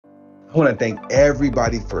I want to thank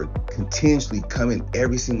everybody for continuously coming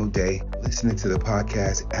every single day, listening to the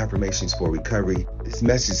podcast, Affirmations for Recovery. This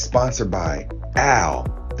message is sponsored by Al,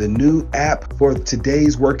 the new app for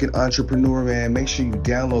today's working entrepreneur, man. Make sure you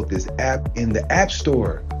download this app in the App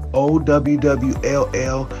Store,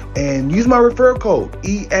 OWWLL, and use my referral code,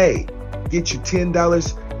 EA. Get you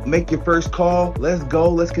 $10, make your first call. Let's go.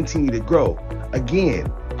 Let's continue to grow.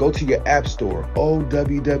 Again, go to your App Store,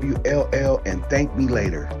 OWWLL, and thank me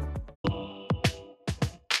later.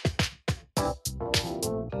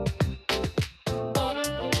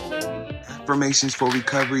 Affirmations for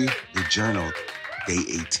Recovery, the journal, day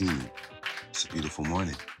 18. It's a beautiful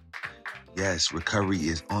morning. Yes, recovery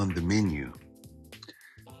is on the menu.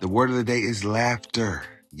 The word of the day is laughter.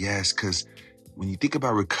 Yes, because when you think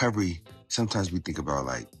about recovery, sometimes we think about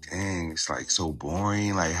like, dang, it's like so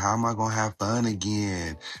boring. Like, how am I going to have fun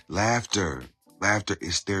again? Laughter. Laughter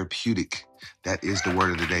is therapeutic. That is the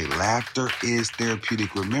word of the day. Laughter is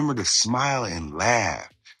therapeutic. Remember to smile and laugh.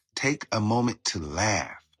 Take a moment to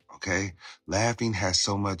laugh. Okay? Laughing has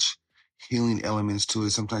so much healing elements to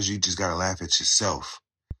it. Sometimes you just got to laugh at yourself.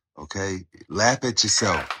 Okay? Laugh at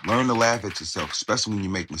yourself. Learn to laugh at yourself, especially when you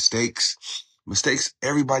make mistakes.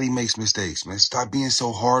 Everybody makes mistakes, man. Stop being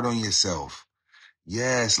so hard on yourself.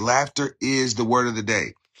 Yes, laughter is the word of the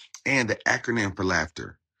day. And the acronym for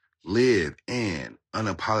laughter. Live and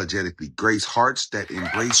unapologetically grace hearts that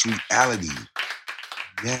embrace reality.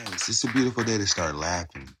 Yes, it's a beautiful day to start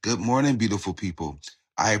laughing. Good morning, beautiful people.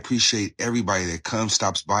 I appreciate everybody that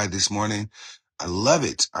stops by this morning. I love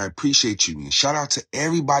it. I appreciate you. And shout out to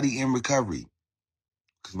everybody in recovery.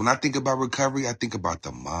 Because when I think about recovery, I think about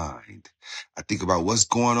the mind. I think about what's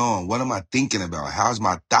going on. What am I thinking about? How's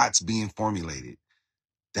my thoughts being formulated?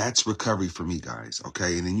 That's recovery for me, guys.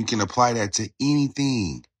 Okay. And then you can apply that to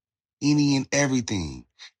anything, any and everything.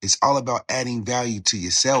 It's all about adding value to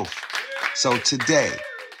yourself. So today,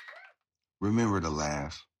 remember to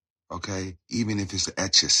laugh. Okay. Even if it's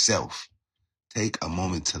at yourself, take a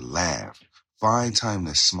moment to laugh. Find time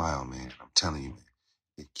to smile, man. I'm telling you, man,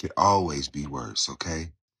 it could always be worse.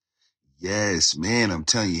 Okay. Yes, man, I'm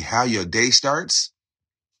telling you, how your day starts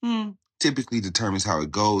typically determines how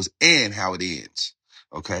it goes and how it ends.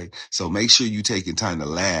 Okay, so make sure you taking time to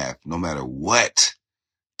laugh no matter what.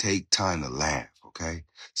 Take time to laugh, okay?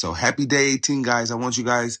 So happy day 18, guys. I want you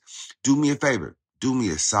guys, do me a favor. Do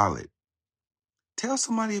me a solid. Tell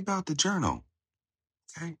somebody about the journal,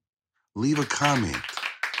 okay? Leave a comment.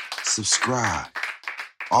 Subscribe.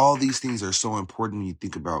 All these things are so important when you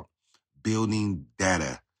think about building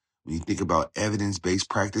data. When you think about evidence-based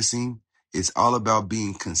practicing, it's all about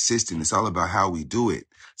being consistent. It's all about how we do it.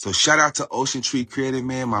 So shout out to Ocean Tree Creative,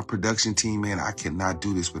 man, my production team, man. I cannot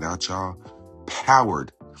do this without y'all.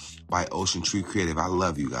 Powered by Ocean Tree Creative. I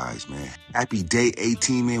love you guys, man. Happy day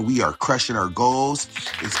 18, man. We are crushing our goals.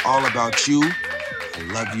 It's all about you. I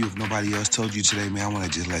love you. If nobody else told you today, man, I want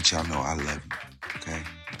to just let y'all know I love you. Okay?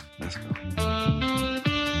 Let's go.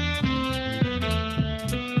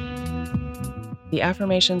 The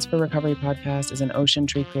Affirmations for Recovery podcast is an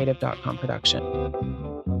OceanTreeCreative.com production.